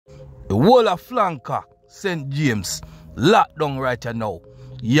The whole of Flanker, St. James, locked down right now.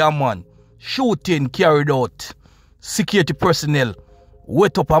 Yeah, man. Shooting carried out. Security personnel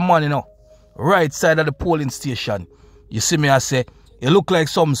wet up a man, you know, right side of the polling station. You see me, I say, it look like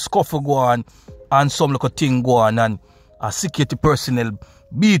some scuffle go on and some little thing go on, and a security personnel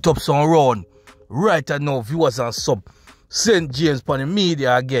beat up some round. Right now, viewers and sub. St. James on the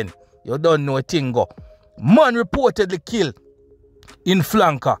media again. You don't know a thing go. Man reportedly killed in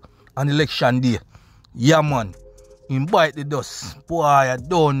Flanker on election day. Yeah, man. Him bite the dust. Boy, I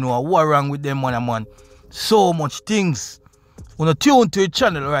don't know what wrong with them, man. So much things. When you tune to your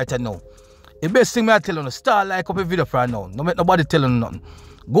channel right now, the best thing I tell you, start like up a video for now. Don't make nobody tell you nothing.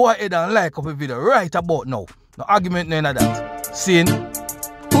 Go ahead and like up a video right about now. No argument, none of that. See?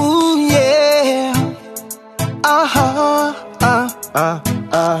 Ooh, yeah.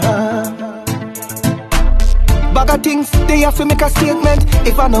 BaggaThingz, they have to make a statement.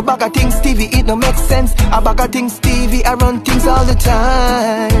 If I know BaggaThingz TV, it don't make sense. A BaggaThingz TV, I run things all the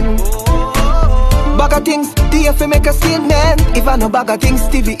time. BaggaThingz, they have to make a statement. If I know BaggaThingz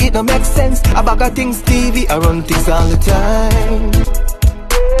TV, it don't make sense. A BaggaThingz TV, I run things all the time.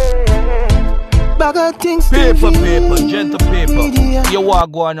 BaggaThingz paper, TV, paper, gentle paper. media. You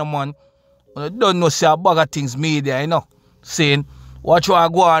want go on, man. You don't know say BaggaThingz Media, you know. Saying, watch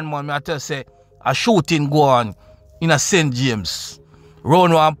what go on, man. I tell you, say, a shooting go on in a St. James.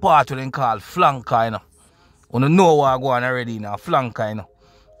 Round one part what they call Flanker, you know. You know what go on already now, Flanker, you know.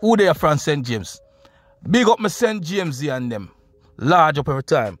 Who they are from St. James? Big up my St. James here and them. Large up every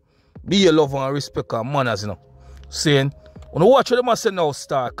time. Be a love and respect and manners, you know. Saying, when you watch what they must say now,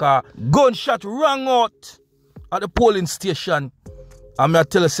 star, car gunshot rang out at the polling station. And I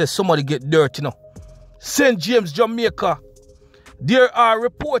tell you, say somebody get dirty, you know. St. James, Jamaica. There are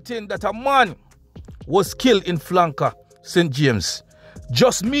reporting that a man was killed in Flanker, St. James,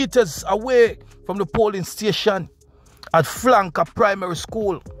 just meters away from the polling station at Flanker Primary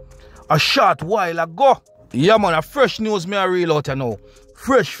School a short while ago. Yeah, man, a fresh news me I reel out now.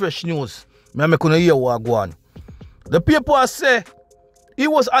 Fresh news. Me I couldn't hear what go on. The people say he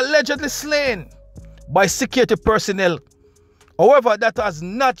was allegedly slain by security personnel. However, that has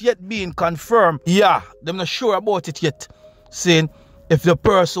not yet been confirmed. Yeah, them not sure about it yet. Saying if the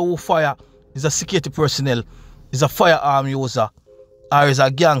person who fire is a security personnel, is a firearm user, or is a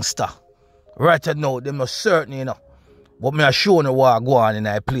gangster. Right now, them not certain, you know. But me I show you what go on in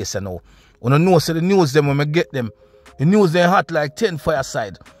that place, you know. When you know, so the news them when I get them, the news they hot like 10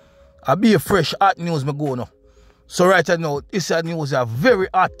 fireside. I be a fresh hot news me go now. So right now, this news are very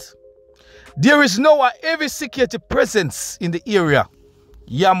hot. There is now a heavy security presence in the area.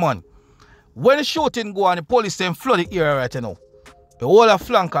 Yeah, man. When the shooting go on, the police then flood the area right now. The whole of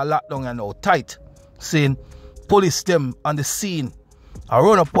Flanker locked down and now tight. Saying police them on the scene. I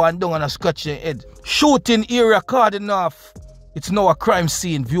run up and down and I scratch their head. Shooting area cordon off. It's now a crime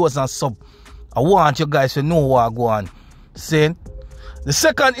scene, viewers and sub. I want you guys to know what go on. Saying the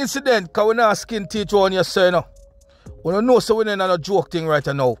second incident, because we're not skin teeth on your say now. We don't know so we're not a joke thing right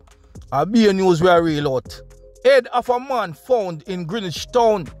now. I'll be a news where I reel out. Head of a man found in Greenwich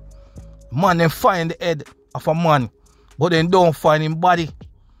Town. Man, they find the head of a man, but they don't find him body.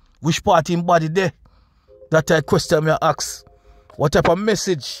 Which part him body there? That I question me ask. What type of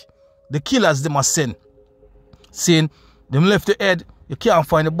message the killers they must send? Saying them left the head, you can't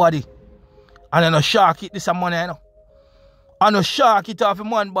find the body. And then a shark eat this a man, you know. And a shark eat off a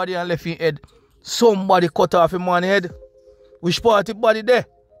man body and left his head. Somebody cut off a man's head. Which part of the body there?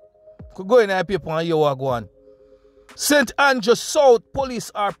 Could go in that paper and hear what go on. St. Andrew South police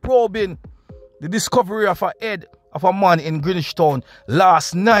are probing the discovery of a head of a man in Greenwich Town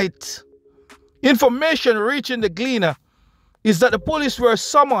last night. Information reaching the Gleaner is that the police were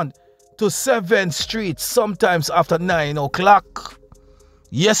summoned to 7th Street sometimes after 9 o'clock.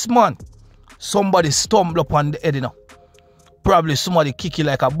 Yes, man. Somebody stumbled upon the head, you know. Probably somebody kick it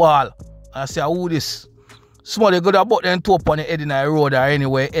like a ball. I say, who this? Somebody got about them two up on the head in the road or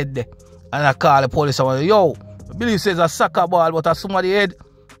anywhere head there. And I call the police and I say, yo, I believe it says a soccer ball, but a somebody head.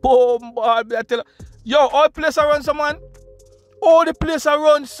 Boom, ball. I tell you, yo, all the place around someone. All the place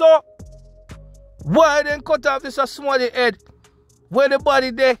around, so. Why then cut off this a somebody head? Where the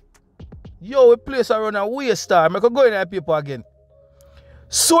body there? Yo, the place around a waste time. I could go in that paper again.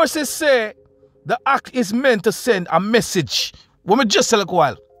 Sources say the act is meant to send a message. When me just say a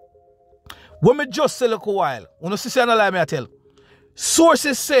while. When me just say a while. When you see no lie me I tell.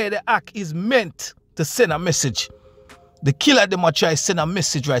 Sources say the act is meant to send a message. The killer them a try send a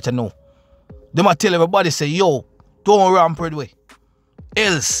message right now. They might tell everybody say, yo, don't ramp it way.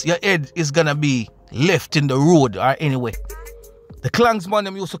 Else your head is gonna be left in the road or anyway. The clansman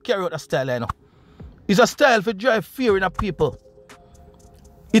them used to carry out a style, you know. It's a style for drive fear in the people.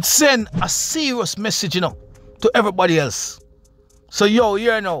 It send a serious message, you know, to everybody else. So yo,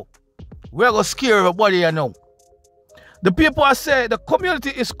 here now, we're gonna scare everybody here now. The people are saying the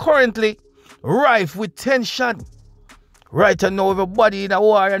community is currently rife with tension. Right now, everybody in a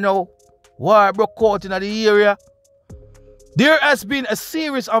war, you know. War broke out in the area. There has been a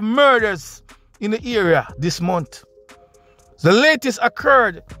series of murders in the area this month. The latest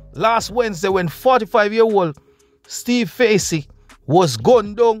occurred last Wednesday when 45-year-old Steve Facey was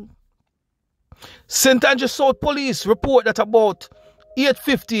gunned down. St. Andrews South Police report that about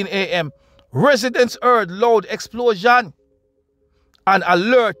 8:15 a.m. residents heard loud explosion and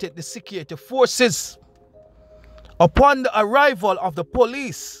alerted the security forces. Upon the arrival of the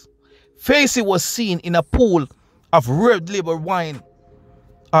police, Facey was seen in a pool of red label wine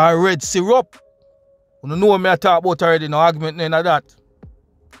or red syrup. You know what I talk about already, no argument, none of that.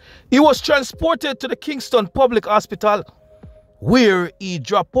 He was transported to the Kingston Public Hospital where he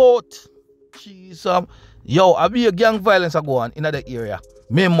dropped out. Jeez, yo, I be a gang violence go on in that area.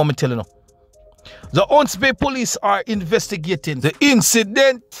 Me and mommy telling you. The Hunts Bay police are investigating the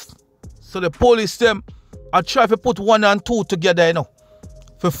incident. So the police them are trying to put 1 and 2 together, you know,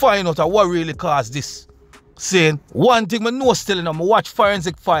 to find out what really caused this. Saying one thing I know still, you know, I watch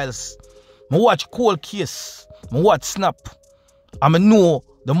forensic files, I watch cold case, I watch snap, and I know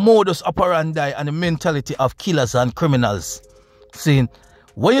the modus operandi and the mentality of killers and criminals. Saying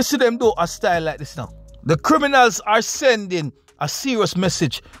when you see them do a style like this now, the criminals are sending a serious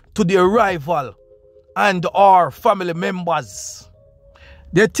message to their rival and our family members.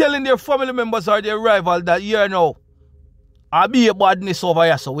 They're telling their family members or their rival that, you know, I be a badness over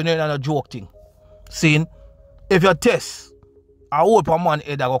here, so we ain't a joke thing. Saying, if you test, I hope a man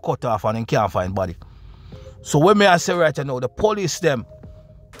head go cut off and he can't find body. So when me I say right now, the police them,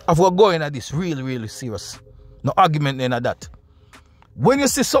 if we're going at this really serious. No argument in that. When you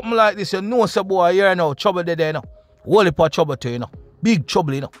see something like this, you know some boy here now, trouble there, you know. Whole heap of trouble too, you know. Big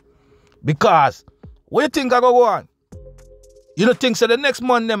trouble, you know. Because what you think I go on? You don't think so the next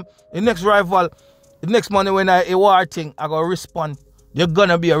man them, the next rival, the next man when a war thing, I go respond. There's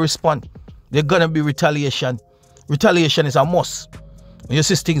gonna be a response. There's gonna be retaliation. Retaliation is a must. When you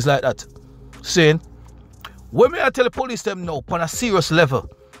see things like that. Saying, when me I tell the police them now, on a serious level,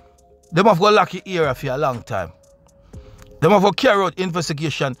 them have got lock your ear for a long time. Them have got carry out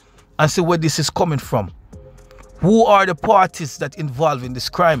investigation and see where this is coming from. Who are the parties that involved in this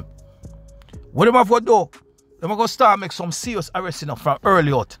crime? What them have got do? Them have got start make some serious arresting from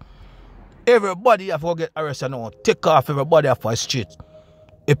early out. Everybody have got get arrested now. Take off everybody off the street.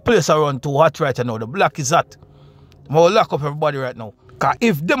 A place around too hot right now. The block is hot. I'm going to lock up everybody right now. Because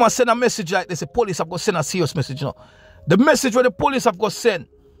if them send a message like this, the police have got to send a serious message. You know? The message where the police have got to send,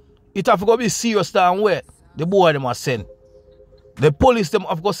 it have got to be serious than where the boy them are send. The police them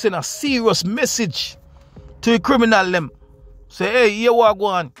have got to send a serious message to the criminal them. Say, hey, here what go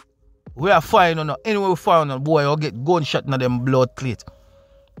on. We are fine on anyway we find on boy or get gunshot in them blood plate.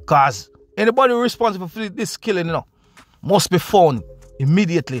 Because anybody responsible for this killing, you know, must be found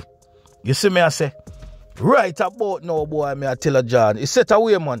immediately. You see me I say? Right about now, boy, me I tell a John. It's set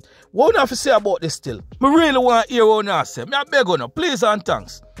away, man. What do you have to say about this still? Me really want to hear what you say. Me I beg you now, please and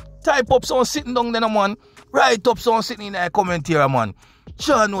thanks. Type up someone sitting down there, man. Write up someone sitting in a comment here, man.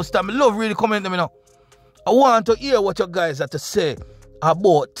 John knows that. I love really comment them, you know. I want to hear what you guys have to say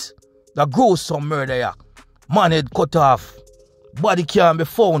about the gruesome murder here. Man head cut off. Body can't be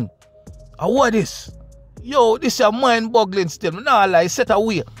found. And what is? Yo, this is mind-boggling still. Nah lie, set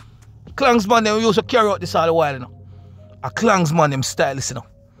away. Clansman them used to carry out this all the while, you know. A clansman them stylist, you know.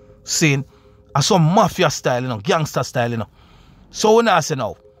 Saying, a some mafia style, you know, gangster style, you know. So when I say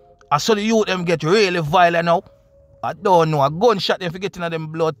now, I saw the youth them get really violent now. I don't know, a gunshot them for getting them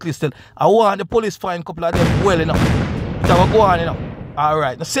blood crystal. I want the police find a couple of them well, you know. It will go on, you know.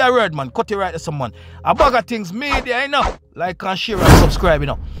 Alright, now say a word, man. Cut it right to someone. A BaggaThingz Media, you know. Like and share and subscribe, you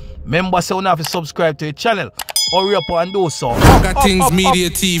know. Remember, so now if you subscribe to the channel, hurry up and do so. BaggaThingz Media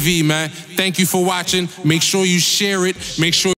TV, man. Thank you for watching. Make sure you share it. Make sure